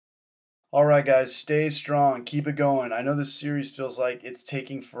Alright guys, stay strong, keep it going. I know this series feels like it's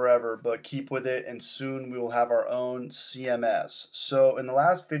taking forever, but keep with it and soon we will have our own CMS. So in the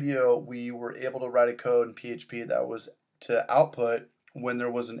last video, we were able to write a code in PHP that was to output when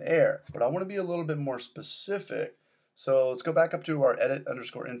there was an error, but I want to be a little bit more specific. So let's go back up to our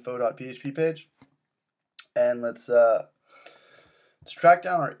edit_info.php page and let's track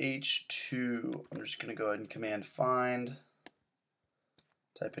down our h2. I'm just going to go ahead and command find.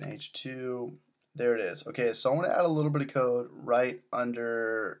 Type in H2. There it is. Okay, so I want to add a little bit of code right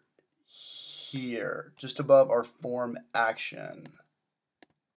under here, just above our form action.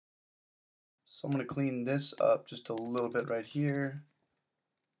 So I'm going to clean this up just a little bit right here.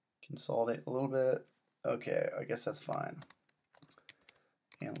 Consolidate a little bit. Okay, I guess that's fine.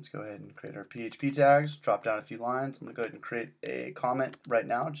 And let's go ahead and create our PHP tags, drop down a few lines. I'm going to go ahead and create a comment right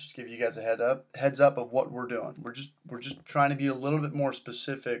now, just to give you guys a heads up of what we're doing. We're just trying to be a little bit more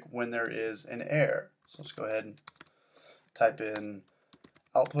specific when there is an error. So let's go ahead and type in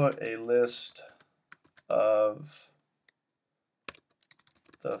output a list of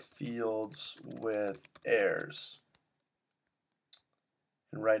the fields with errors.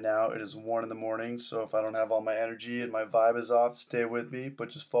 And right now it is 1 in the morning, so if I don't have all my energy and my vibe is off, stay with me, but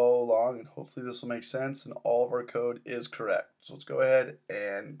just follow along and hopefully this will make sense and all of our code is correct. So let's go ahead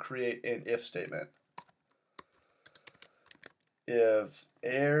and create an if statement. If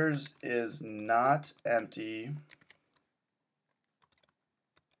errors is not empty,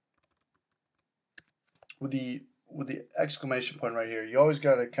 with the exclamation point right here, you always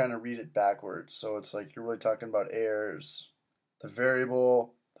got to kind of read it backwards. So it's like you're really talking about errors, the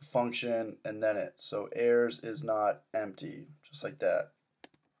variable, the function, and then it. So errors is not empty, just like that.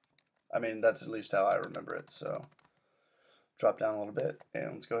 I mean, that's at least how I remember it. So drop down a little bit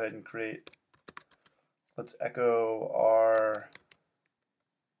and let's go ahead and create, let's echo our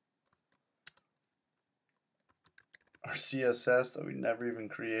CSS that we never even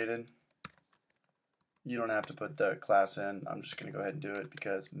created. You don't have to put the class in. I'm just going to go ahead and do it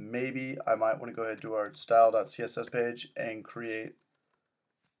because maybe I might want to go ahead and do our style.css page and create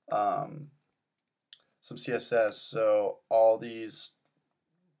some CSS. So all these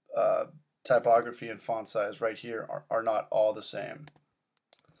typography and font size right here are not all the same.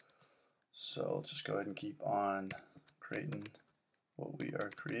 So let's just go ahead and keep on creating what we are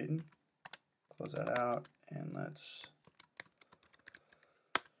creating. Close that out and let's,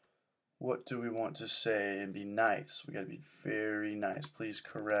 what do we want to say and be nice? We got to be very nice. Please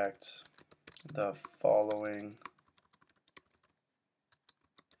correct the following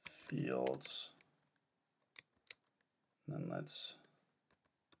fields. And then let's,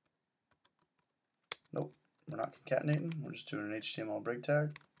 nope, we're not concatenating. We're just doing an HTML break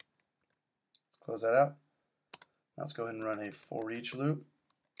tag. Let's close that out. Now let's go ahead and run a for each loop.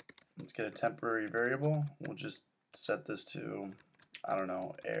 Let's get a temporary variable. We'll just set this to, I don't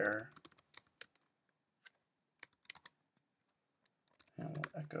know, error. And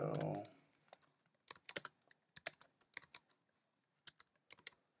we'll echo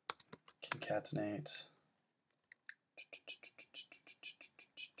concatenate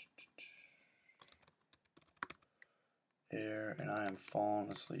error, and I am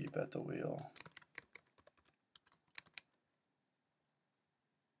falling asleep at the wheel.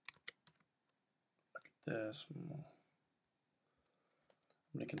 Look at this. I'm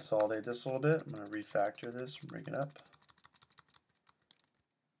going to consolidate this a little bit. I'm going to refactor this and bring it up.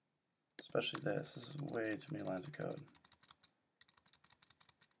 Especially this. This is way too many lines of code.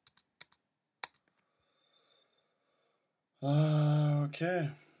 Okay.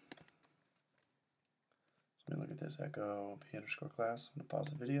 Let me look at this echo p_class. I'm going to pause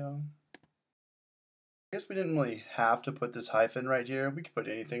the video. I guess we didn't really have to put this hyphen right here. We could put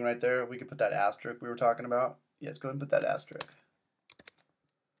anything right there. We could put that asterisk we were talking about. Yeah, let's go ahead and put that asterisk.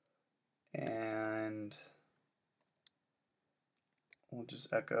 And we'll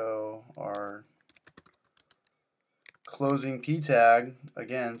just echo our closing p tag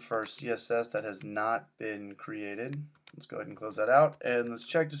again for our CSS that has not been created. Let's go ahead and close that out and let's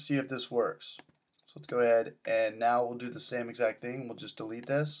check to see if this works. So let's go ahead and now we'll do the same exact thing. We'll just delete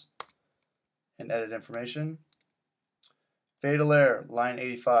this and edit information. Fatal error, line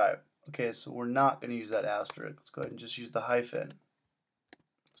 85. Okay, so we're not going to use that asterisk. Let's go ahead and just use the hyphen.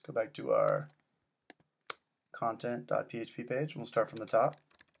 Let's go back to our content.php page. We'll start from the top.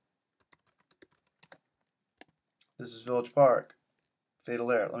 This is Village Park.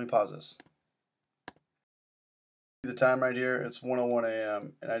 Fatal error. Let me pause this. The time right here, it's 1:01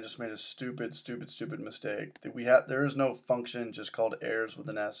 a.m. and I just made a stupid mistake. There is no function just called errors with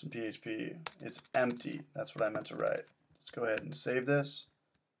an S in PHP. It's empty. That's what I meant to write. Let's go ahead and save this.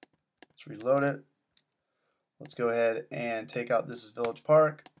 Let's reload it. Let's go ahead and take out this is Village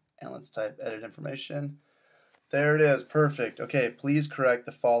Park, and let's type edit information. There it is, perfect. Okay, please correct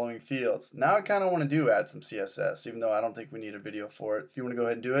the following fields. Now I kind of want to add some CSS, even though I don't think we need a video for it. If you want to go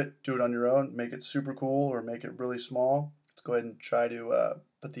ahead and do it on your own. Make it super cool or make it really small. Let's go ahead and try to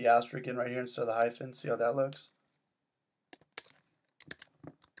put the asterisk in right here instead of the hyphen. See how that looks?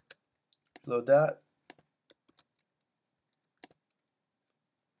 Load that.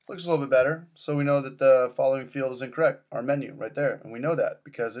 Looks a little bit better, so we know that the following field is incorrect. Our menu right there, and we know that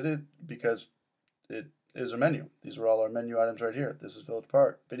because it is our menu. These are all our menu items right here. This is Village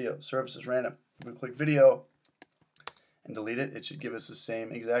Park, video, services, random. If we click video and delete it, it should give us the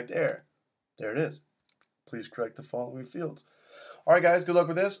same exact error. There it is. Please correct the following fields. All right, guys, good luck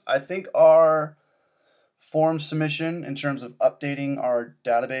with this. I think our form submission in terms of updating our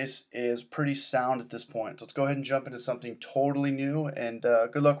database is pretty sound at this point. So let's go ahead and jump into something totally new, and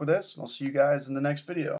good luck with this. I'll see you guys in the next video.